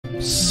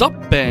Sup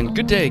and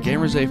good day,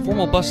 gamers. A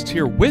formal bust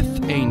here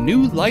with a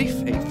new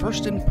life, a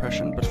first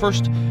impression. But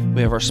first,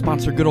 we have our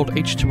sponsor, good old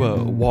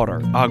H2O,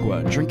 water,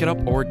 agua, drink it up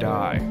or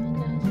die.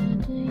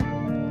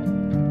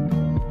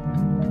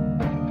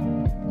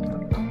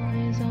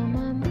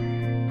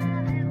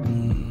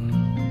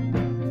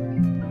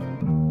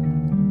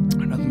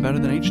 Nothing better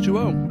than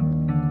H2O.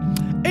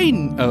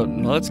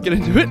 Let's get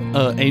into it.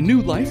 A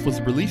New Life was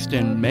released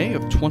in May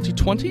of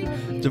 2020,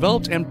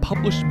 developed and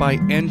published by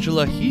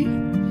Angela He,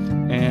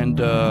 and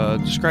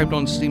described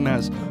on Steam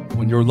as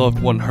 "When your loved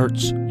one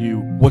hurts you,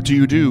 what do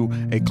you do?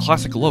 A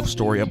classic love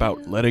story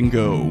about letting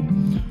go."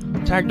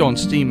 Tagged on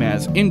Steam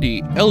as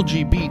indie,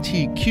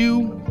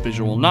 LGBTQ,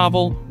 visual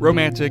novel,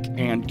 romantic,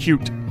 and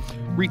cute.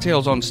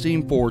 Retails on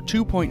Steam for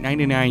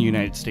 $2.99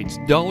 United States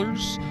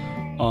dollars.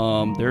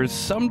 There's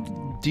some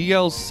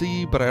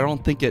DLC, but I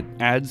don't think it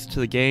adds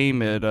to the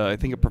game. I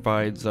think it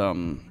provides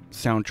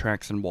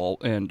soundtracks and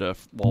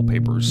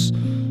wallpapers.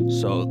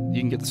 So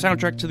you can get the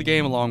soundtrack to the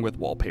game along with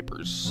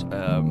wallpapers,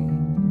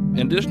 in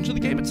addition to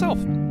the game itself.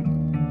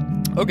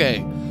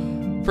 Okay,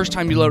 first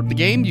time you load up the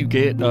game, you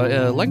get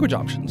language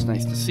options.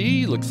 Nice to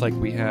see. Looks like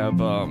we have,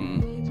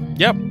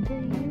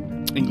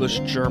 English,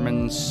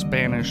 German,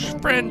 Spanish,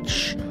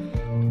 French,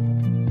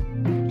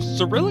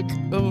 Cyrillic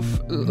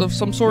of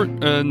some sort,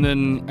 and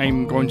then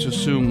I'm not going to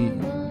assume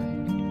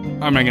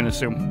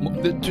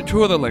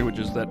two other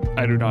languages that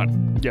I do not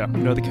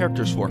know the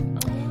characters for,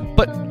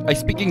 but I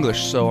speak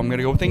English, so I'm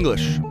gonna go with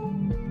English.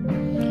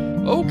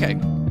 Okay,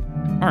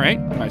 all right,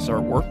 nice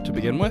artwork to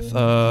begin with.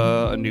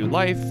 A new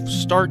life,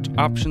 start,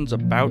 options,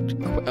 about.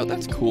 Oh,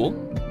 that's cool.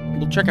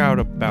 We'll check out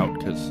about,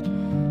 because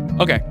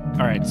okay,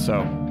 all right,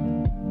 so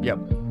yeah,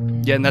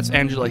 and that's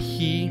Angela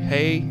He.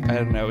 Hey, I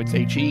don't know, it's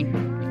He.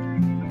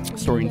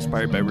 Story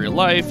inspired by real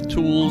life,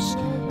 tools.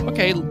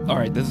 Okay,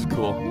 alright, this is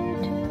cool.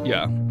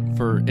 Yeah,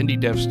 for indie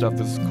dev stuff,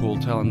 this is cool,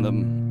 telling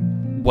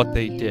them what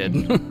they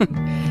did,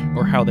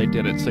 or how they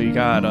did it. So you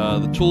got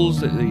the tools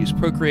that they use: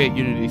 Procreate,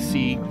 Unity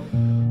C,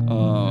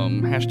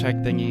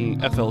 hashtag thingy,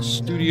 FL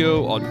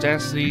Studio,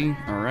 Audacity,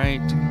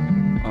 alright.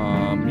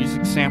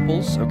 Music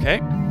samples, okay.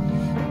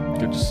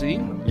 Good to see,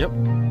 yep.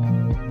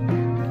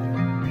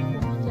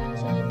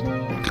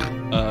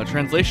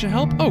 Translation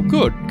help? Oh,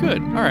 good,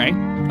 alright.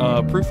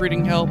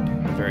 Proofreading help,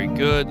 very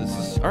good. This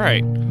is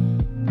alright.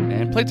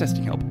 And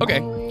playtesting help.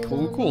 Okay,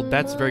 cool.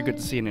 That's very good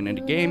to see in an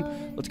indie game.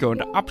 Let's go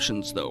into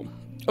options though.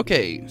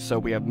 Okay, so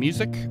we have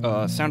music,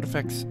 sound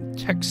effects,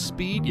 text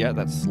speed. Yeah,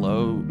 that's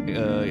slow.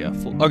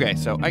 Full. Okay,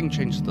 so I can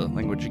change the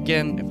language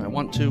again if I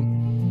want to.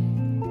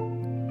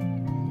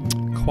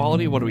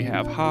 Quality, what do we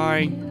have?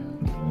 High,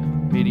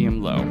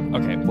 medium, low.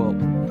 Okay, well,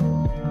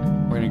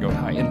 we're gonna go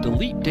high. And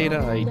delete data,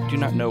 I do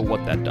not know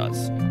what that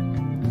does.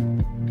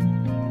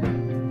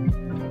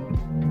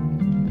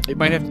 It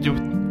might have to do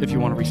with if you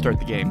want to restart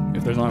the game.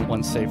 If there's only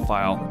one save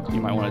file,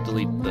 you might want to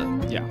delete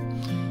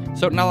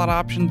So not a lot of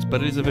options,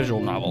 but it is a visual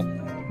novel.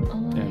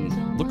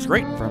 And looks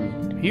great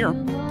from here.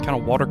 Kind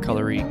of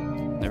watercolory.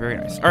 They're very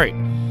nice. Alright,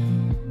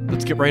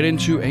 let's get right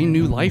into A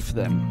New Life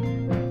then.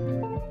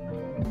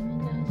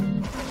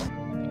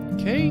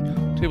 Okay,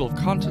 table of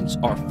contents,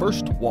 our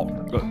first talk.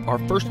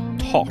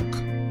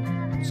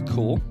 It's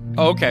cool.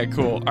 Oh, okay,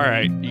 cool.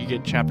 Alright, you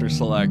get chapter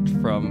select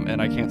from,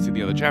 and I can't see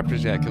the other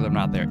chapters yet because I'm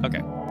not there.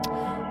 Okay.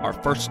 Our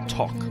first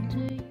talk.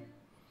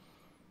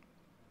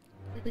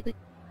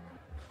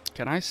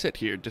 Can I sit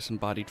here,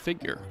 disembodied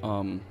figure?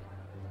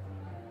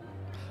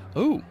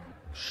 Oh,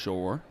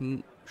 sure.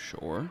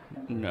 Sure.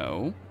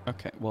 No.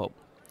 Okay, well,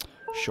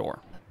 sure.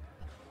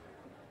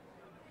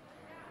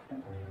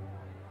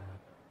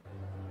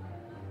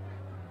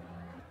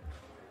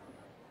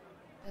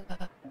 She's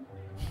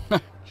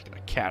got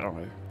a cat on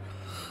her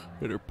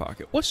in her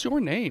pocket. What's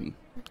your name?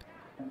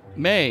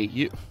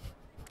 May.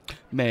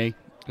 May.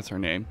 That's her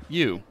name.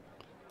 You.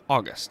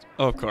 August.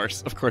 Oh, of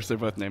course. Of course they're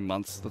both named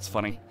months. That's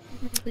funny.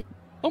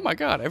 Oh my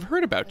god, I've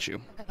heard about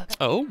you.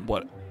 Oh,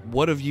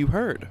 what have you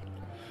heard?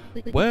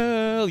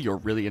 Well, you're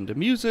really into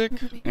music,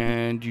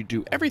 and you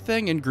do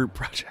everything in group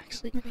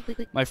projects.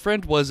 My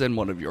friend was in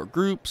one of your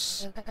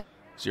groups.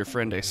 Is your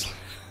friend a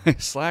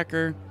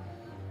slacker?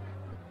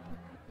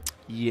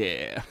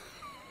 Yeah.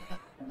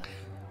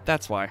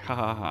 That's why. Ha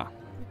ha ha.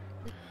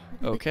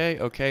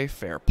 Okay,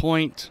 fair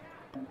point.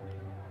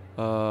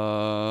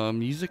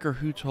 Music or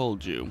who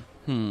told you?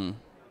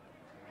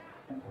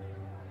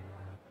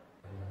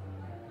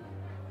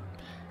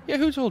 Yeah,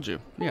 who told you?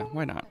 Yeah,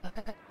 why not?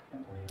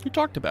 Who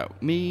talked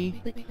about?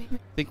 Me.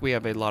 Think we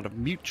have a lot of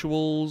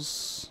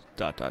mutuals. ...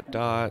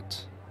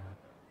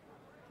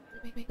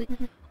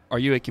 Are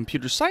you a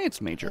computer science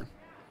major?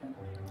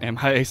 Am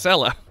I a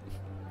seller?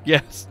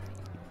 Yes.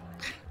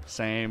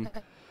 Same.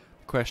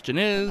 Question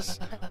is,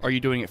 are you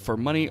doing it for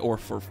money or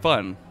for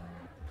fun?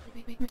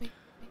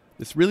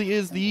 This really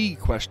is the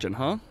question,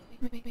 huh?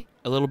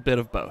 A little bit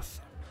of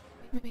both.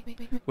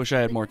 Wish I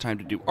had more time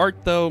to do art,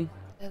 though.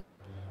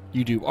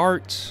 You do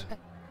art.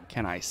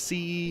 Can I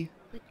see?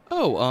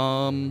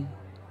 Oh,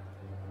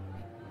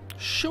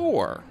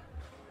 sure.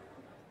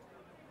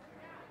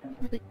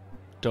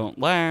 Don't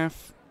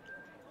laugh.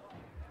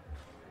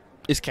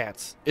 It's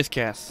cats. It's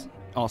cats.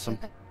 Awesome.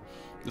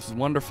 This is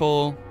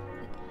wonderful.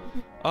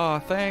 Aw,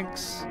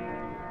 thanks.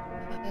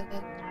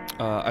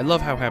 I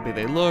love how happy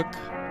they look.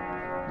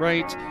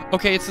 Right.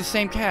 Okay, it's the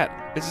same cat.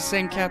 It's the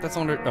same cat that's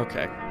on her.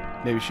 Okay.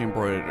 Maybe she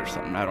embroidered it or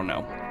something. I don't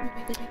know.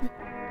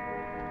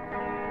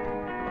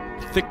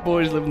 Thick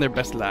boys living their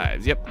best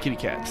lives. Yep, kitty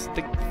cats.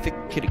 Thick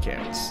kitty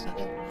cats.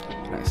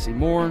 Can I see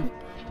more?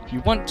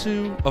 You want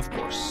to? Of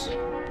course.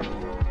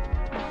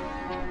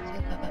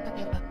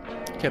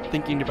 Kept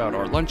thinking about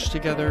our lunch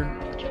together.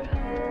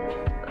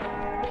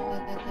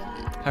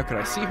 How could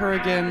I see her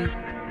again?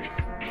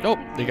 Oh,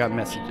 they got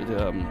messages.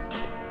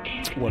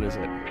 What is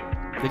it?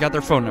 They got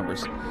their phone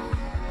numbers.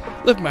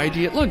 Left my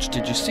ID at lunch.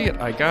 Did you see it?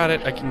 I got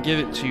it. I can give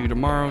it to you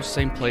tomorrow.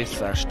 Same place,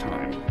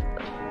 /time.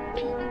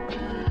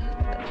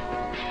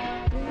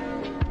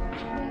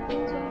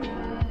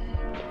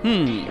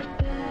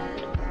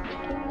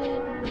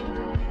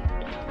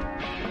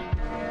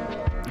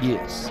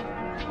 Yes.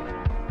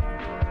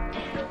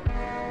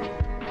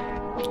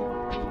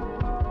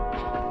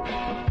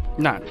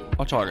 Nah,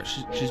 I'll talk her.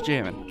 She's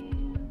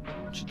jamming.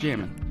 She's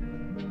jamming.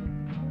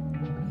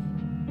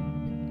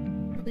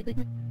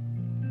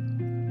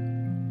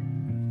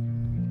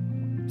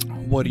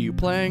 What are you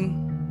playing?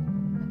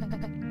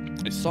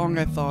 A song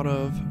I thought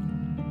of.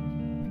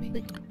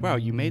 Wow,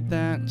 you made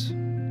that.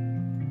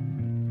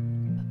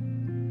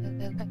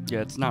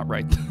 Yeah, it's not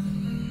right.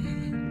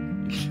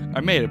 I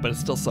made it, but it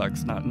still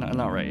sucks.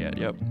 Not right yet.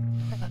 Yep.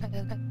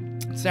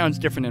 Sounds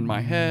different in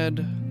my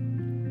head.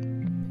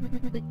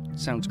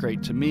 Sounds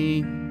great to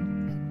me.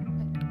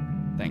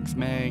 Thanks,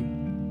 May.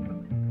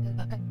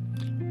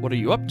 What are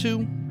you up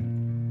to?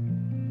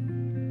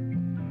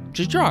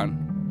 She's drawn,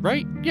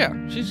 right? Yeah,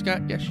 she's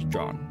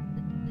drawn.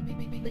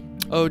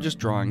 Oh, just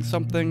drawing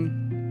something.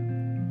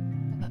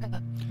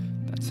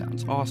 That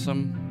sounds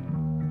awesome.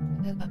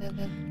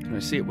 Can I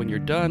see it when you're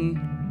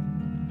done?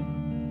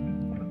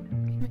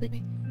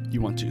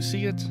 You want to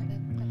see it?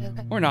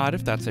 Or not,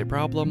 if that's a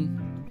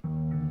problem.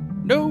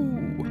 No!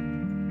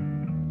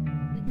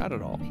 Not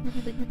at all.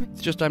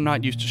 It's just I'm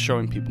not used to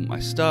showing people my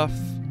stuff.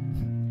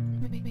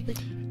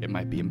 It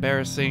might be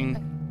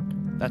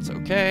embarrassing. That's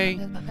okay.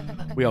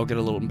 We all get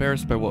a little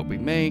embarrassed by what we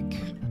make.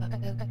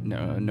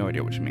 No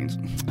idea what she means.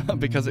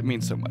 Because it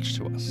means so much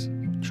to us.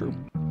 True.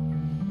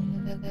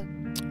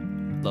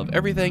 Love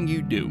everything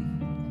you do.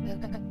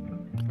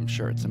 I'm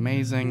sure it's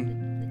amazing.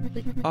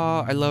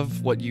 I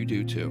love what you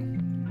do too.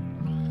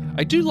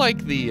 I do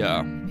like the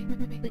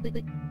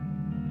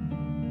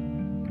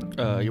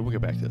we'll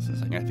get back to this in a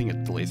second. I think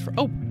it delays for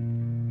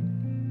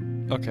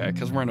okay,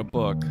 because we're in a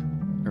book.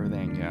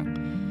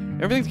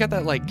 Everything's got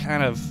that like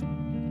kind of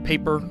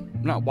paper,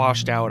 not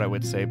washed out I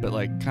would say, but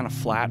like kind of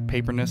flat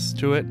paperness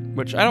to it,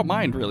 which I don't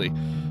mind really,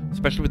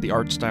 especially with the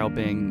art style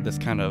being this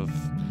kind of,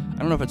 I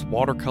don't know if it's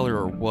watercolor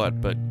or what,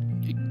 but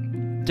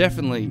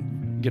definitely,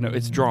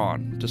 it's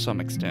drawn to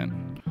some extent.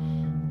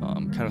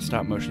 Kind of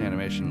stop motion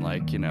animation,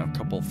 like, a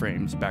couple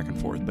frames back and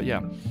forth, but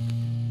yeah.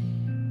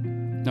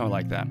 No, I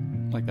like that.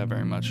 I like that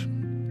very much.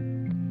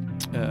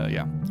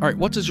 Yeah. Alright,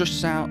 what does your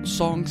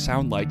song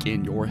sound like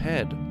in your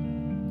head?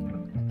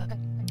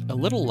 A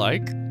little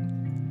like...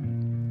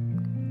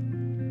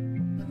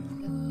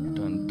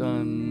 Dun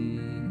dun...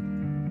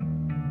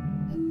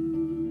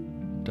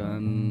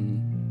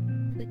 Dun...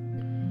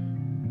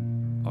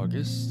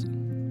 August?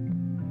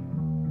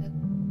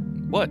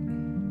 What?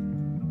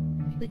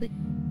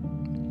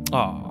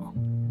 Aw.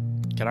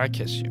 Can I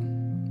kiss you?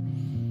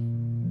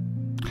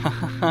 Ha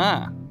ha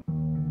ha.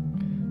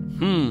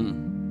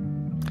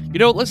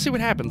 Let's see what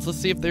happens. Let's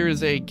see if there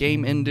is a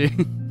game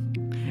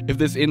ending. If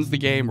this ends the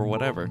game or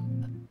whatever.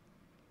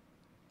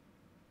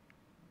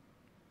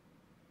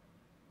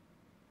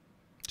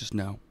 Just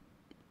no.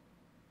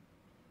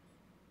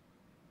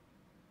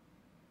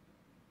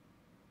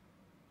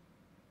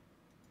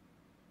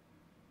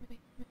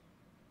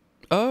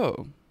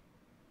 Oh.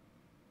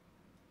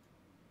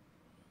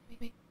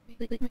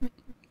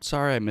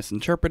 Sorry, I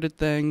misinterpreted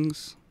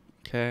things.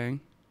 Okay.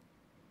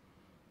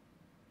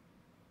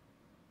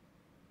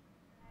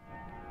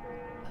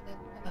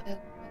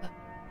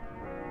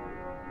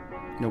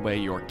 No way,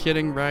 you're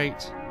kidding,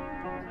 right?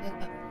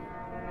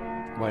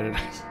 Why did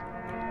I...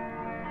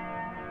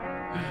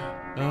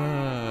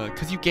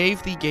 because you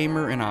gave the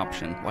gamer an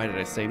option. Why did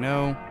I say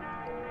no?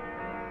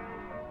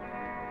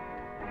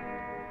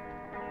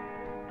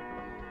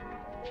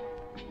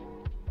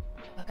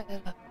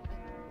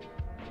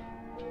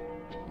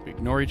 We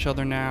ignore each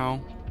other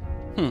now.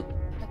 It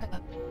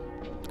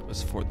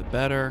was for the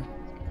better.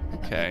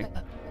 Okay.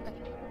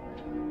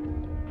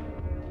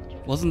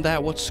 Wasn't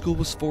that what school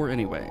was for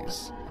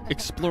anyways?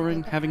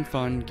 Exploring, having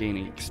fun,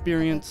 gaining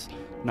experience,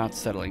 not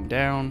settling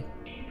down.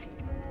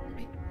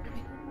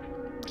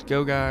 Let's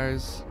go,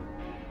 guys.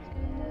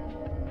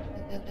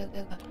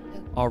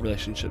 All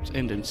relationships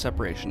end in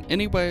separation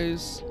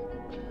anyways.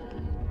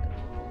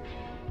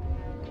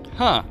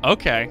 Huh,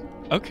 okay.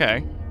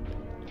 Okay.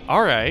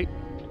 Alright.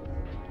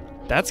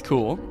 That's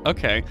cool.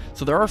 Okay.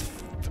 So there are,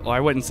 I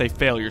wouldn't say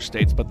failure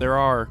states, but there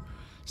are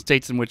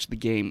states in which the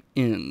game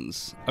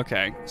ends.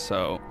 Okay,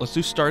 so let's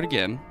do start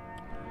again.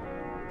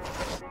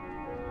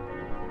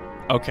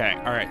 Okay,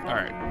 alright.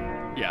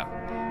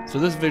 Yeah. So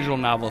this visual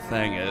novel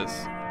thing is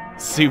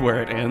see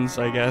where it ends,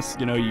 I guess.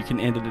 You know, you can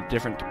end it at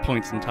different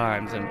points in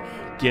times and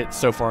get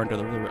so far into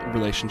the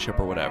relationship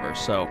or whatever.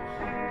 So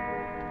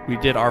we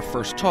did our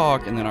first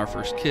talk and then our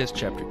first kiss,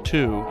 chapter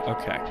 2.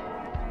 Okay.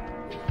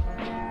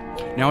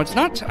 Now it's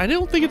not, I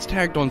don't think it's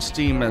tagged on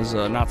Steam as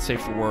not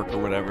safe for work or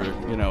whatever,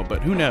 you know,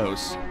 but who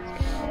knows?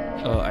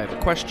 I have a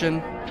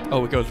question.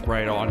 Oh, it goes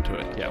right on to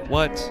it. Yeah,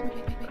 what?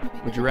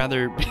 Would you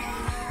rather be...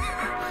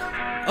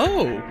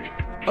 Oh,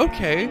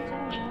 okay.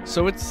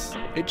 So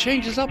it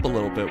changes up a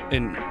little bit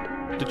in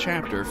the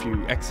chapter if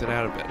you exit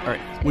out of it.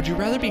 Alright, would you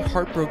rather be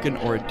heartbroken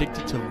or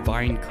addicted to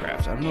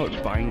Vinecraft? I don't know what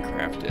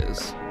Vinecraft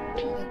is.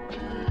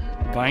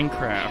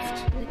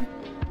 Vinecraft.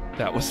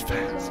 That was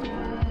fast.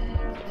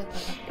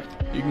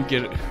 You can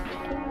get it.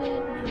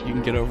 You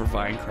can get over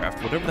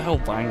Vinecraft. Whatever the hell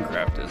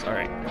Vinecraft is.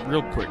 Alright,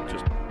 real quick,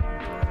 just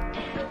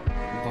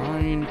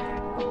Vine.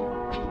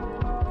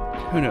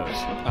 Who knows?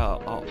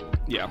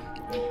 Yeah.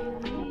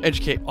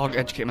 I'll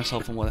educate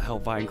myself on what the hell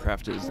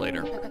Vinecraft is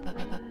later.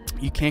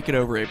 You can't get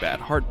over a bad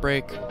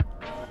heartbreak.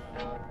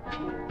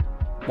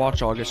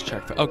 Watch August,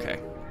 check for... Okay.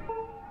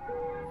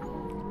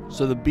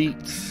 So the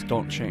beats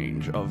don't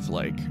change of,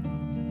 like,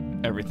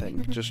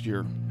 everything. Just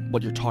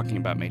what you're talking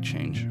about may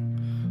change.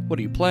 What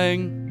are you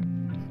playing?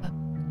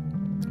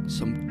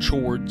 Some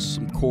chords,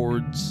 some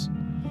chords.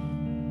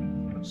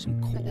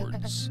 Some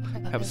chords.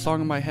 I have a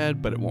song in my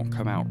head, but it won't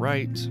come out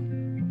right.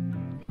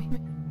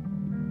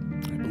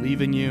 I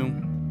believe in you.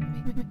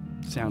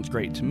 Sounds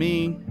great to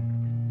me.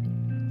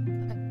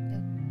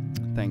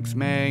 Thanks,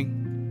 May.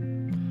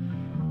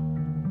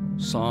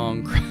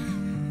 Song.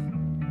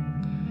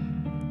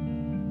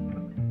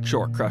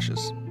 Sure,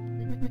 crushes.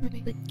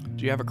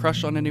 Do you have a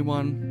crush on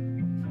anyone?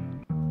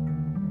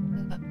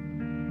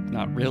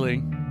 Not really.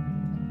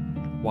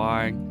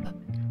 Why?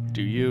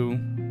 Do you?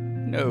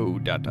 No, ...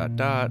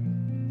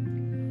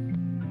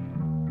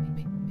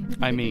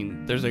 I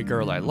mean, there's a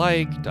girl I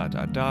like, ...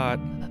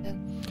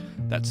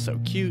 That's so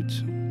cute.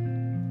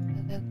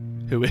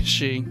 Who is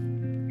she?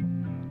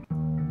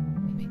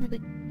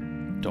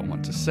 Don't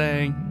want to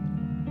say.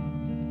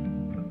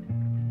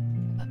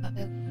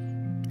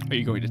 Are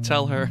you going to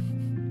tell her?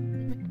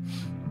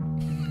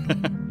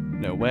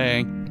 No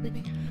way.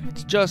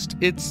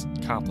 It's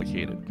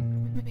complicated.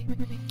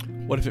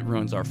 What if it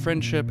ruins our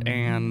friendship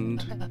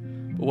and...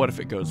 what if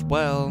it goes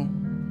well?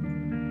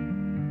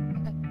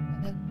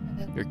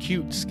 You're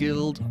cute,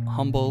 skilled,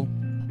 humble.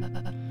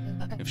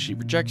 If she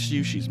rejects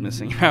you, she's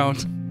missing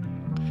out.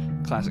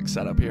 Classic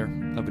setup here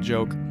of a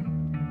joke.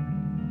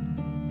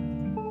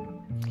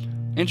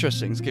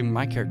 Interesting, it's giving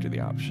my character the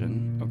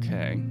option.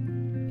 Okay.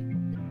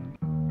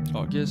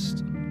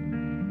 August.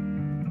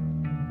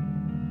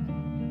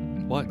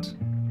 What?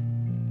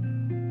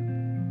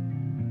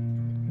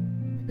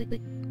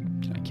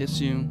 Can I kiss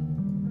you?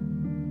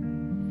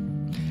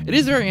 It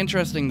is very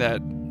interesting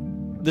that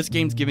this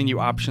game's giving you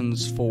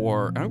options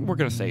for... we're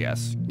gonna say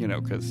yes, you know,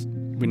 because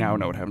we now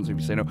know what happens if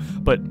you say no.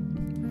 But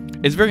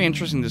it's very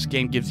interesting this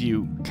game gives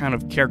you kind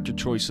of character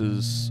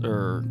choices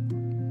or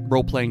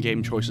role-playing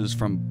game choices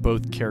from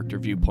both character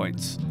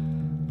viewpoints.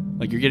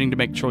 Like, you're getting to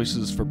make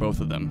choices for both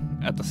of them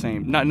at the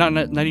same... Not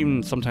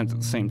even sometimes at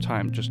the same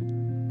time, just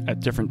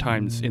at different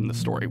times in the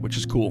story, which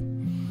is cool.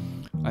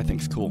 I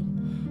think it's cool.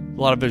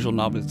 A lot of visual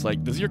novels, it's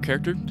like, this is your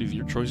character, these are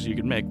your choices you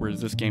can make,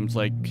 whereas this game's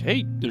like,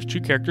 hey, there's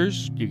two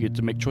characters, you get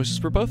to make choices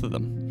for both of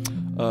them.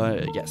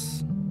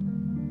 Yes.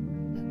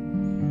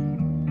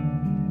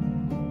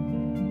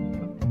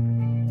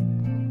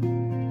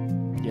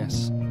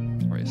 Yes.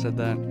 Already said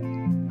that.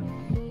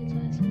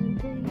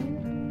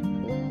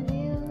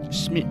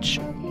 Smidge.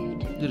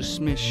 Did a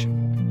smish.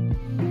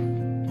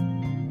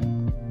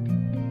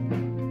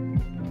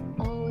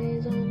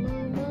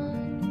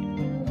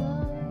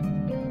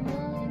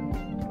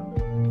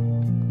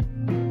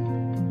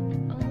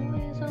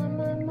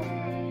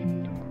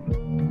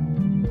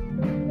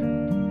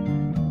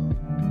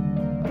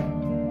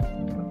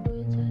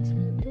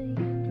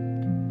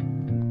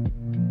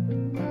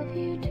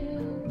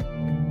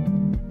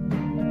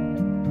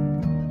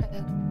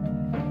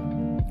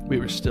 We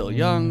were still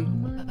young.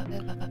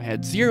 I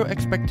had zero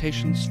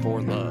expectations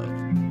for love.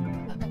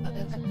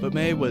 But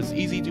May was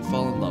easy to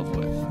fall in love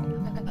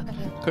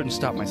with. Couldn't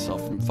stop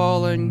myself from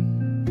falling.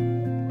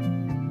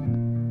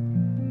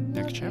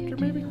 Next chapter,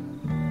 maybe?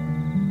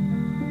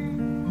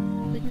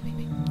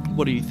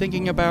 What are you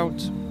thinking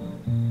about?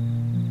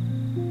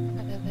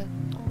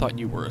 Thought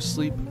you were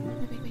asleep.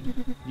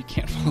 You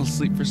can't fall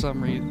asleep for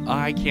some reason.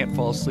 I can't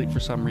fall asleep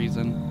for some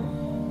reason.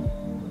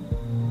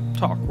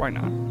 Talk, why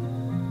not?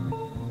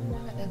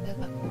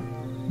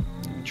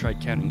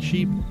 Tried counting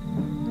sheep?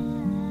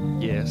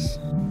 Yes.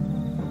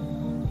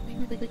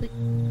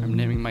 I'm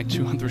naming my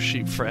 200th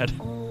sheep Fred.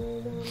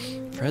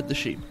 Fred the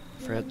sheep.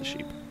 Fred the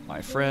sheep.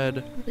 My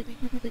Fred.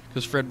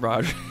 Because Fred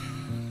Rogers.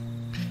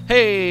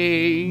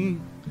 Hey!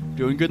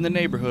 Doing good in the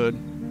neighborhood.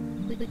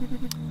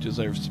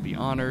 Deserves to be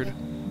honored.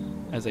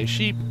 As a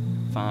sheep?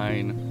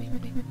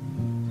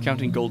 Fine.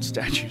 Counting gold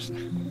statues.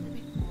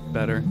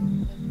 Better.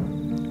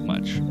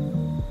 Much.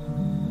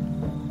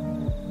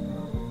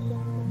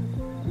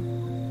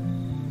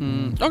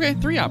 Okay,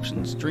 3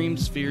 options. Dream,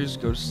 spheres,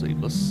 go to sleep.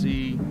 Let's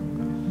see.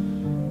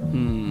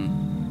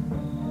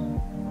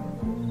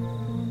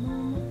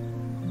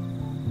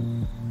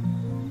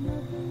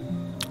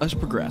 Let's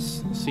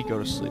progress. Let's see, go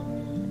to sleep.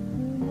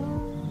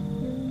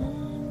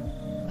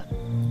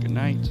 Good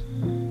night.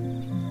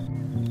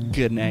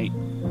 Good night.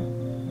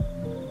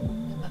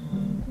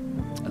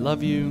 I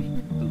love you.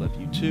 I love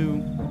you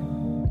too.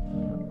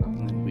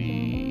 And then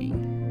we,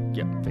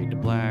 fade to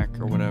black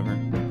or whatever.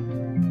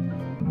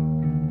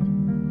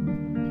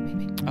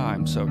 Oh,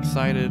 I'm so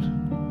excited.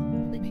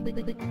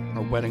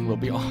 Our wedding will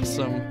be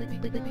awesome.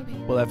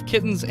 We'll have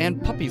kittens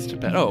and puppies to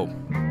pet. Oh,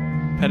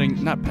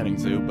 not petting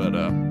zoo, but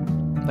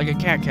like a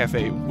cat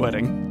cafe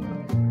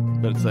wedding.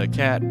 But it's a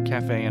cat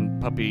cafe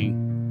and puppy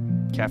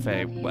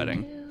cafe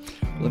wedding.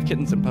 We'll have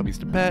kittens and puppies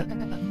to pet.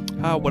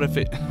 What if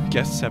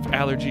guests have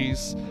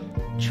allergies?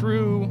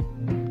 True.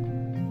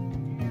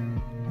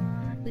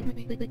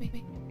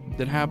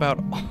 Then how about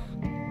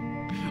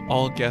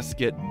all guests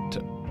get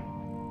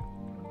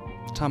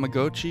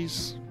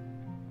Tamagotchis?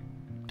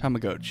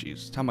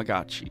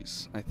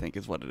 Tamagotchis, I think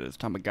is what it is.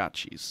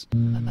 Tamagotchis.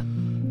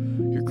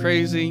 You're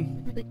crazy.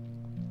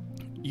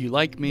 You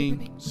like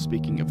me.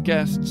 Speaking of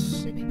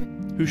guests,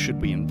 who should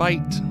we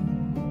invite?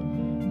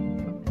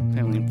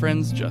 Family and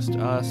friends, just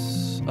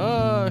us.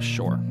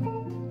 Sure.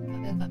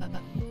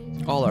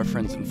 All our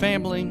friends and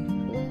family.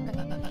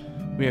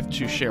 We have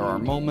to share our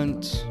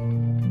moment.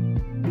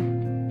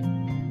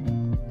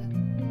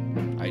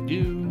 I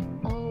do.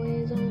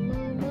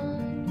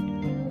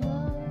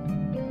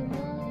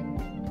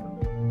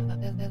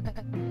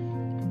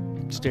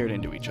 Stared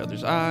into each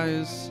other's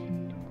eyes.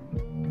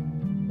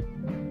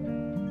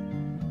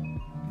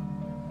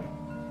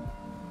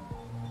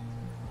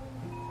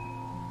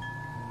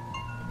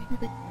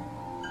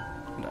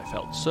 And I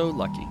felt so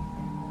lucky.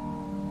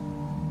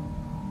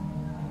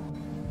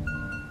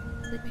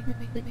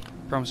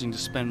 Promising to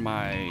spend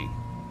my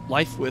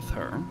life with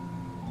her.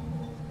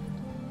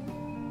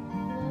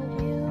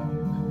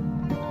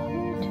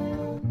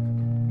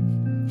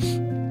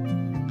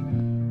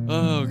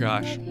 Oh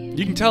gosh.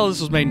 You can tell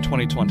this was made in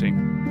 2020.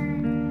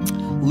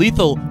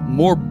 Lethal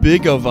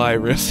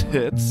morbigavirus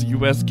hits.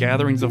 US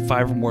gatherings of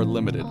 5 or more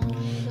limited.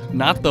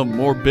 Not the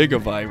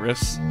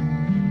morbigavirus.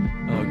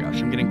 Oh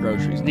gosh, I'm getting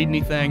groceries. Need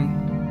anything?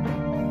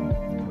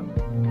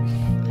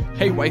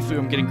 Hey waifu,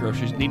 I'm getting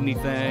groceries. Need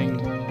anything?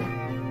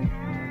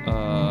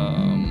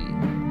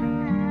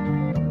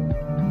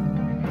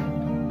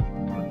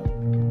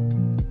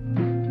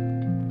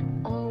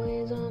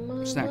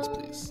 Snacks,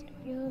 please.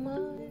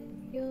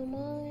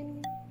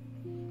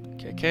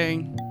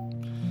 KK.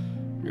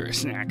 You're a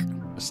snack.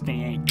 A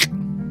snack.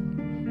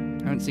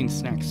 I haven't seen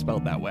snack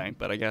spelled that way,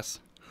 but I guess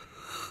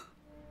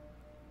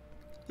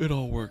it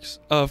all works.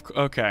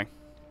 Okay.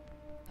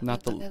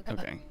 Not the...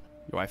 Okay.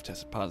 Your wife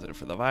tested positive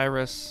for the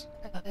virus.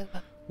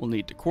 We'll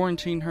need to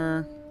quarantine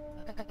her.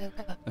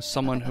 As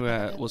someone who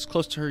was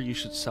close to her, you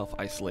should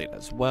self-isolate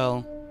as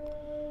well.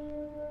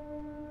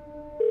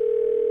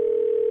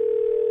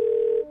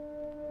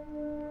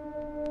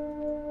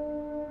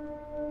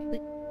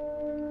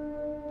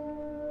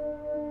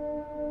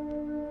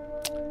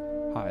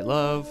 Hi,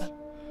 love.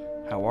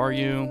 How are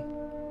you?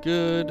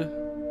 Good.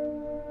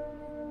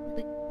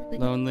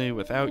 Lonely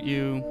without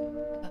you.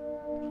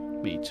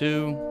 Me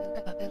too.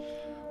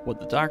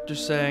 What'd the doctor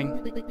say?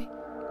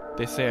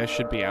 They say I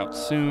should be out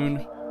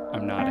soon.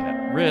 I'm not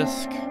at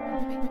risk.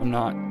 I'm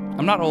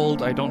not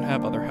old. I don't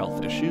have other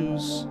health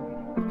issues.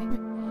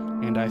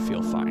 And I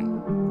feel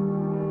fine.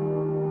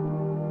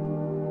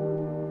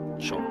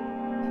 Sure.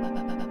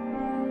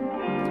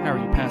 How are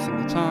you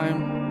passing the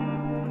time?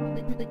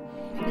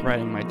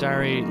 Writing my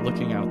diary,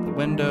 looking out the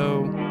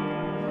window.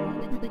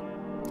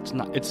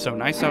 It's so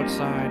nice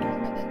outside.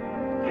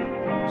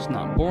 It's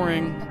not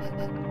boring.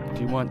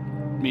 If you want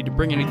me to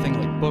bring anything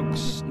like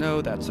books,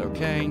 no, that's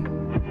okay.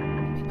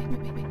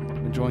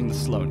 Enjoying the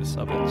slowness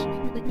of it.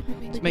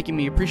 It's making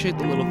me appreciate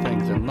the little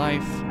things in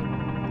life.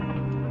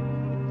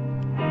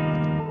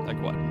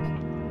 Like what?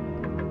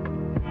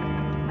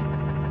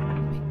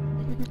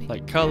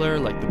 Like color,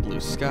 like the blue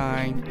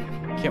sky.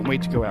 Can't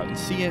wait to go out and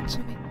see it.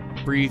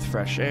 Breathe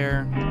fresh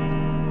air.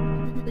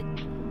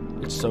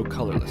 It's so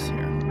colorless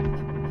here.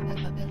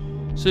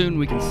 Soon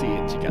we can see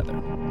it together.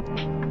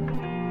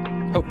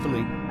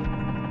 Hopefully.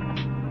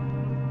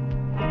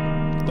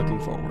 Looking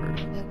forward.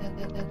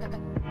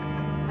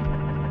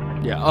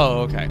 Yeah,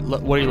 oh, okay.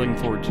 What are you looking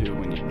forward to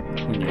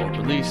when you're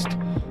released?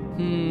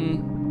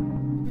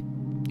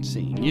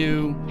 Seeing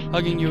you.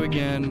 Hugging you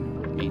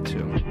again. Me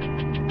too.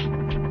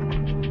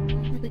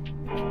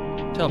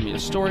 Tell me a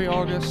story,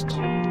 August.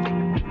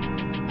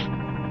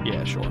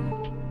 Yeah, sure.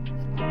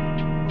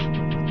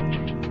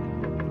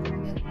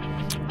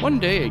 One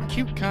day, a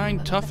cute,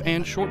 kind, tough,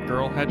 and short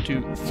girl had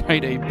to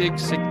fight a big,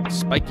 sick,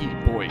 spiky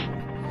boy.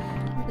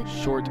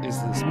 Short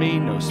is this me,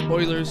 no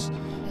spoilers.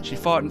 She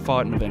fought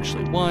and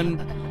eventually won.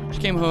 She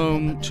came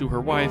home to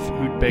her wife,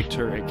 who'd baked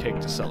her a cake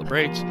to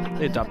celebrate.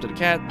 They adopted a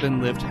cat,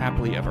 then lived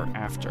happily ever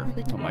after.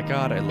 Oh my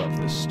god, I love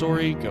this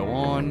story. Go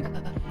on.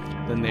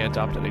 Then they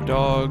adopted a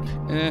dog.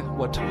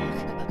 What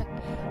dog?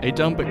 A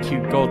dumb but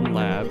cute golden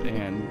lab.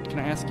 And can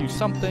I ask you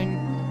something?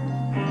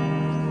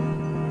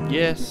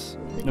 Yes.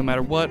 No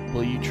matter what,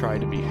 will you try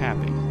to be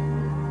happy?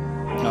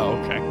 Oh,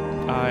 okay.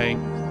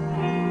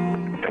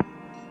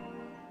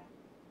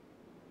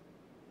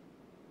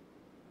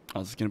 Oh,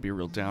 this is gonna be a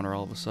real downer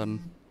all of a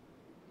sudden.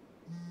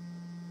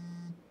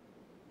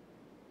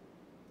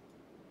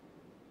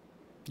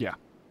 Yeah.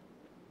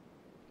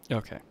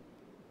 Okay.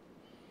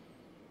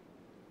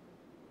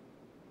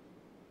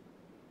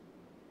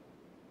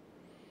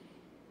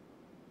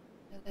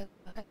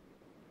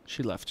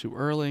 She left too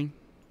early.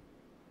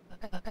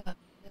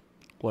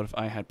 What if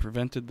I had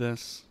prevented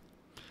this?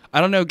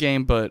 I don't know,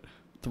 game, but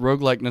the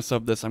roguelikeness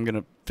of this, I'm going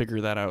to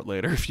figure that out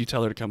later. If you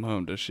tell her to come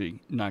home, does she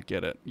not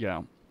get it?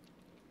 Yeah.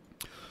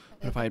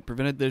 But if I had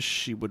prevented this,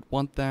 she would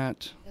want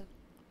that.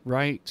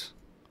 Right?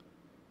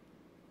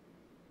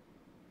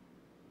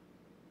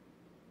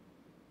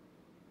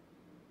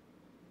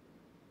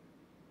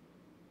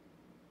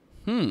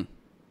 An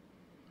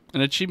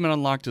achievement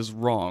unlocked is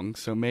wrong,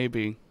 so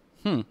maybe...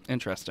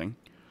 interesting.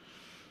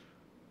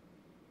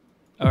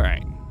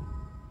 Alright.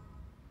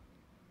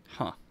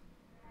 Huh.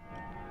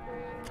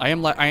 I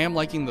am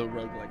liking the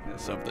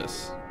roguelikeness of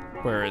this,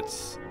 where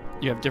it's...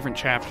 You have different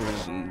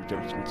chapters and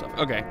different stuff.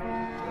 Okay.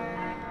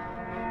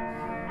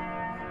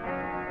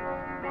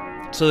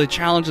 So the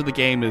challenge of the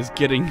game is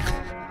getting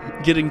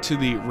to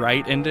the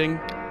right ending.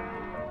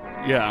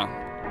 Yeah.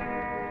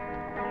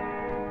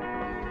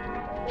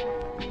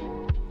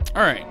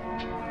 Alright.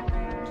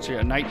 So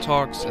yeah, night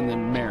talks and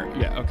then marriage.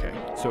 Yeah, okay.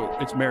 So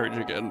it's marriage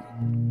again.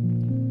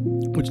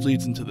 Which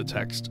leads into the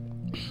text.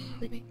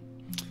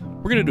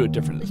 We're gonna do it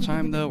different this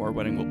time though. Our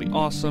wedding will be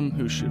awesome.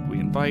 Who should we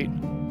invite?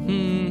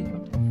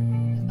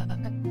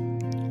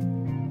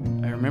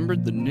 I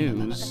remembered the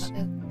news.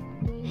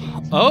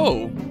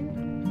 Oh!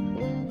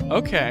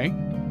 Okay.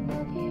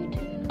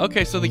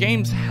 Okay, so the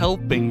game's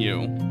helping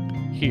you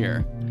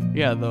here.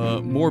 Yeah,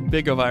 the more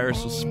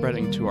Bigovirus was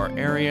spreading to our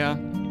area.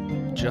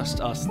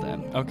 Just us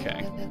then.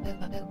 Okay.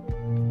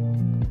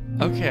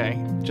 Okay.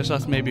 Just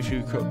us, maybe a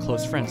few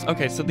close friends.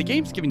 Okay, so the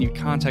game's giving you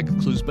contact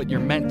clues, but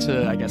you're meant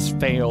to, I guess,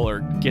 fail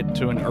or get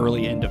to an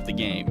early end of the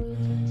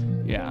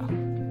game. Yeah.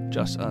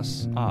 Just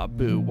us. Ah,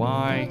 boo.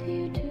 Why?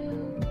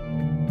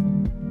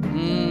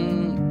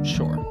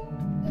 Sure.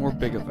 More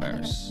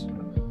Bigovirus.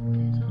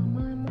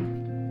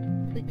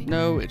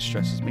 No, it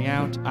stresses me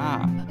out.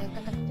 Ah.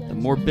 The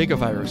more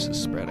Bigovirus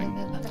is spreading.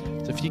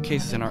 There's a few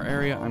cases in our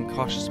area. I'm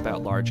cautious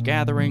about large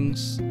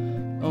gatherings.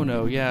 Oh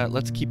no, yeah,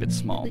 let's keep it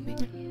small.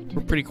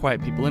 We're pretty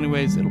quiet people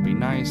anyways. It'll be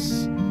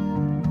nice.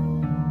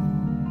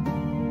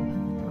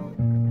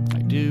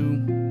 I do.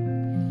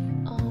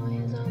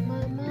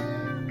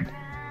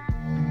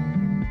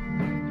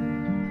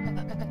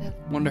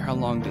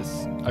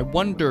 I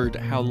wondered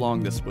how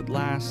long this would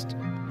last.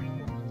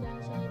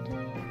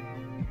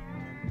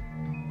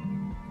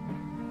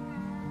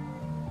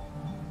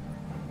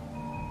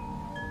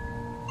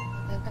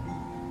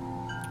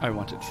 I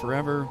want it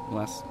forever. Well,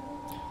 that's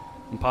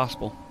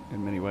impossible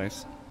in many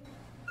ways.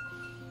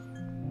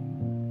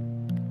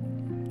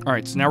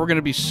 Alright, so now we're going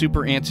to be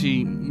super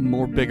anti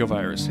more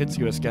Bigovirus. Hits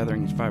US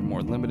gatherings 5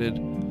 more limited.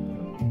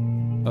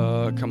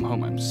 Come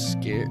home, I'm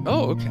scared.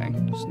 Oh, okay.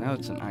 So now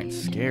it's an I'm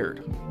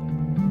scared.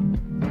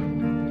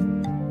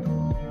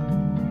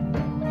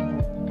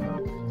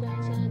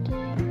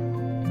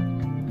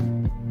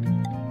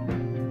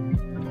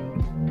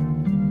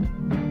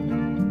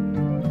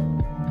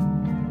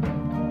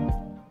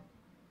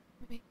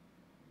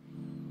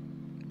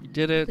 We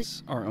did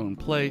it. Our own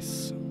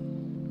place.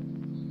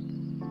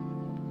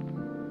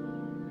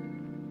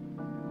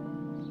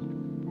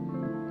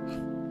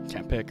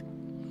 Can't pick.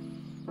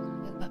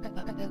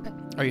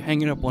 Are you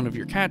hanging up one of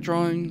your cat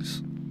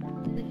drawings?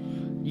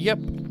 Yep.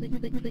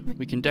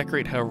 We can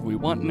decorate however we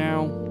want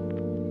now.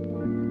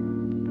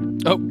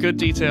 Oh, good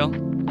detail.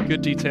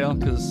 Good detail,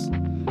 because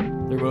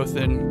they're both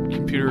in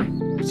computer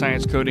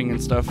science coding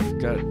and stuff.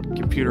 Got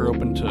computer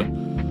open to,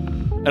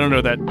 I don't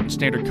know, that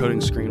standard coding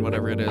screen,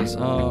 whatever it is.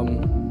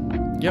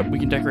 Yep, we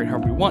can decorate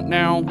however we want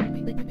now.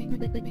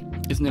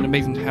 Isn't it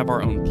amazing to have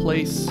our own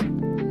place?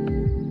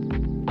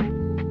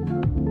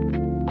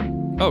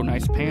 Oh,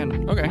 nice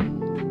pan. Okay.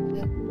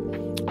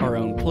 Our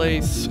own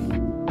place.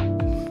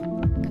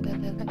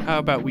 How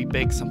about we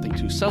bake something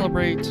to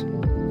celebrate?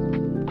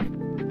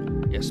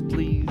 Yes,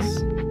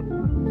 please.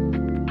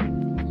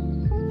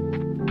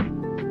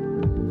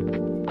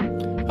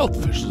 Health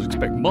officials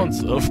expect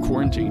months of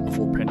quarantine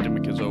before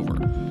pandemic is over.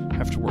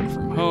 Have to work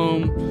from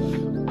home.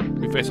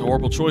 We face a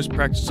horrible choice: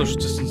 practice social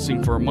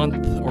distancing for a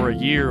month or a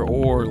year,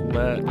 or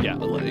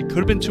it could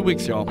have been 2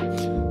 weeks, y'all.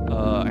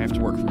 I have to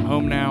work from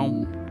home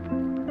now. ...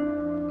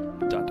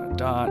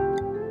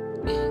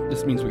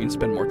 This means we can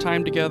spend more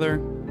time together.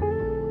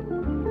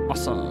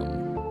 Awesome.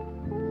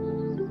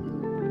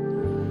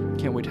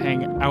 Can't wait to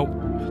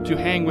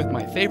hang with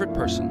my favorite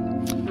person.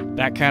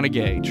 That kind of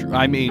gay.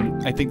 I mean,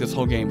 I think this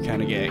whole game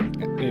kind of gay,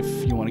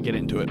 if you want to get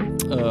into it.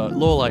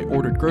 Lowell, I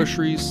ordered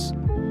groceries.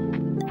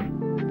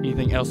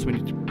 Anything else we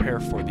need to prepare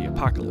for the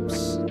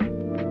apocalypse?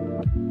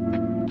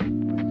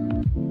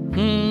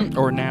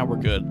 Or now we're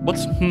good.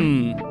 What's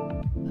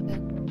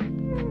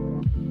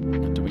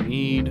What do we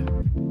need?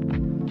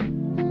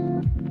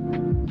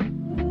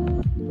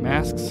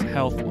 Masks,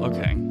 health,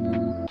 okay.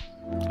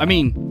 I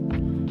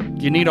mean,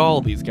 you need all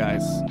of these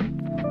guys.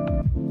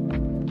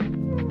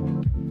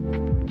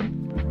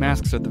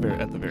 Masks at the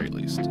very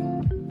least.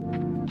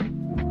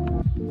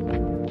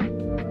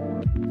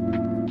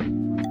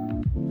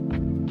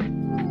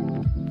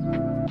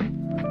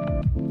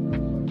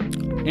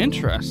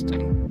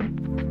 Interesting.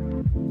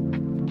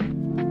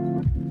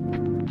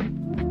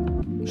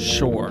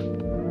 Sure.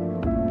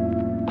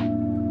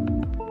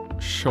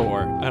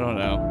 I don't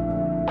know.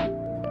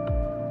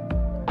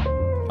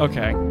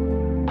 Okay.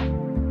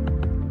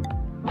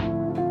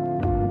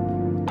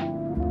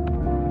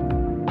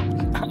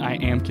 I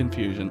am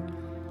confusion.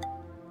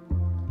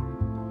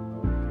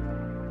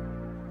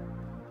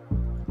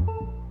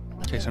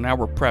 Okay, so now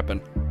we're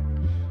prepping.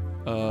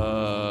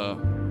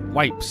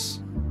 Wipes.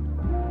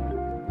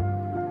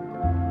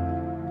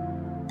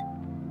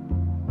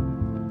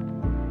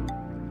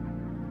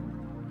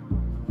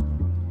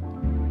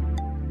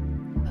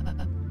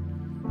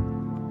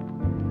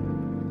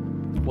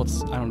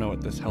 I don't know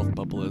what this health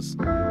bubble is.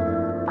 Oh,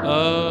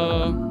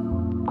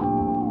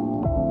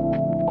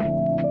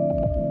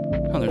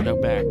 there's no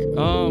back.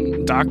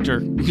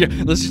 Doctor. Yeah,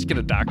 let's just get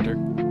a doctor.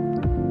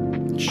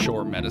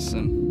 Sure,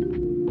 medicine.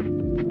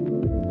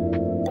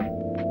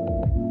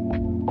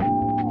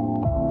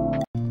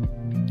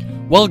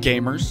 Well,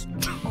 gamers.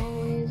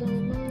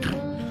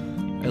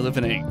 I live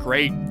in a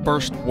great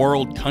first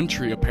world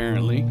country,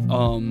 apparently.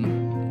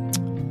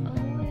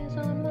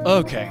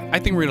 Okay, I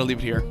think we're gonna leave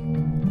it here.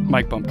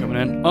 Mic bump coming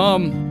in.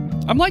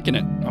 I'm liking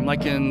it. I'm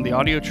liking the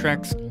audio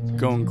tracks,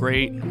 going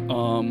great.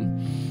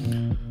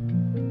 I'm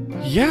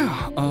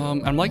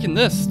liking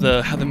this,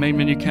 how the main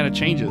menu kind of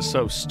changes.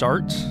 So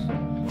start.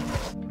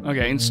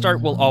 Okay, and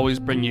start will always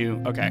bring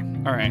you, okay,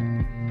 all right.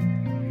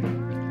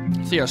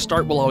 So yeah,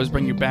 start will always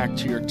bring you back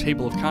to your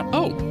table of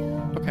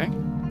okay.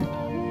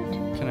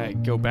 Can I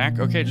go back?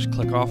 Okay, just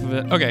click off of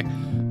it. Okay,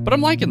 but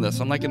I'm liking this.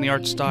 I'm liking the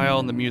art style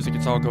and the music.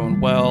 It's all going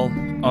well.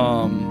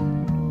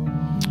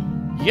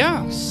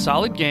 Yeah,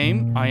 solid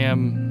game. I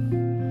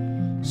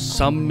am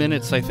some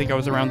minutes, I think I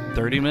was around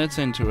 30 minutes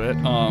into it.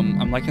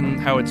 I'm liking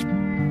how it's,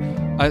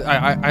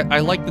 I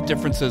like the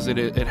differences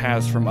it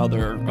has from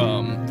other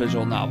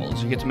visual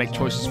novels. You get to make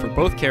choices for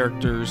both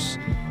characters,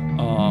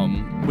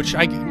 which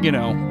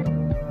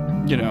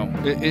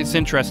it's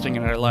interesting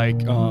and I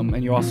like,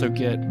 and you also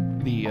get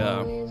the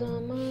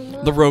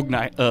rogue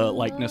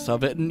likeness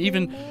of it, and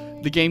even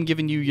the game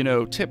giving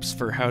you, tips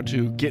for how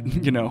to get,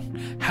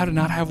 how to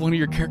not have one of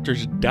your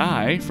characters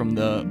die from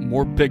the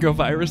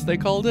morbigovirus, they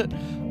called it.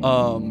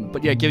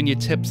 But yeah, giving you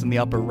tips in the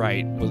upper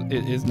right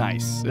is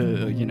nice,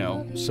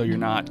 so you're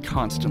not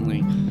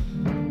constantly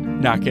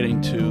not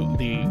getting to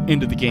the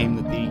end of the game,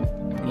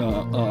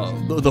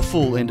 the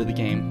full end of the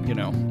game,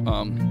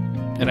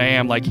 And I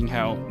am liking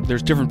how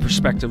there's different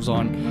perspectives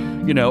on,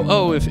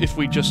 if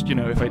we just,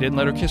 if I didn't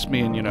let her kiss me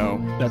and,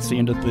 that's the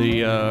end of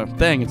the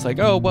thing. It's like,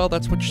 oh, well,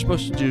 that's what you're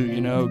supposed to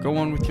do, go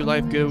on with your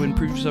life, go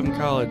improve yourself in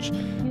college.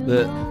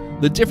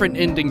 The different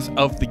endings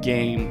of the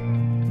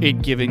game,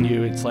 it giving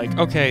you, it's like,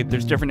 okay,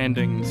 there's different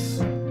endings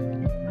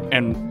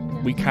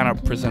and we kind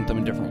of present them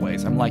in different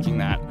ways. I'm liking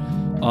that.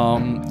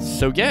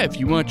 So yeah, if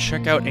you want to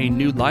check out A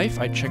New Life,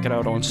 I'd check it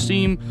out on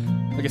Steam.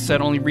 Like I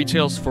said, only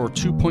retails for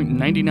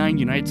 $2.99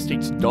 United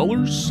States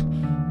dollars.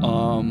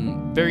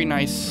 Very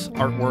nice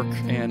artwork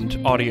and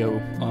audio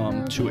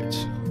to it.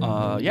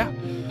 Yeah.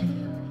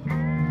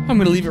 I'm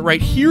going to leave it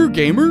right here,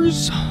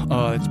 gamers.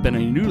 It's been A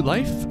New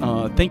Life.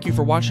 Thank you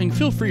for watching.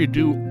 Feel free to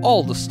do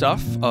all the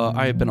stuff.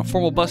 I have been a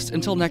Formal Bust.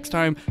 Until next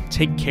time,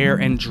 take care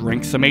and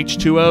drink some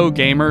H2O,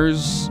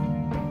 gamers.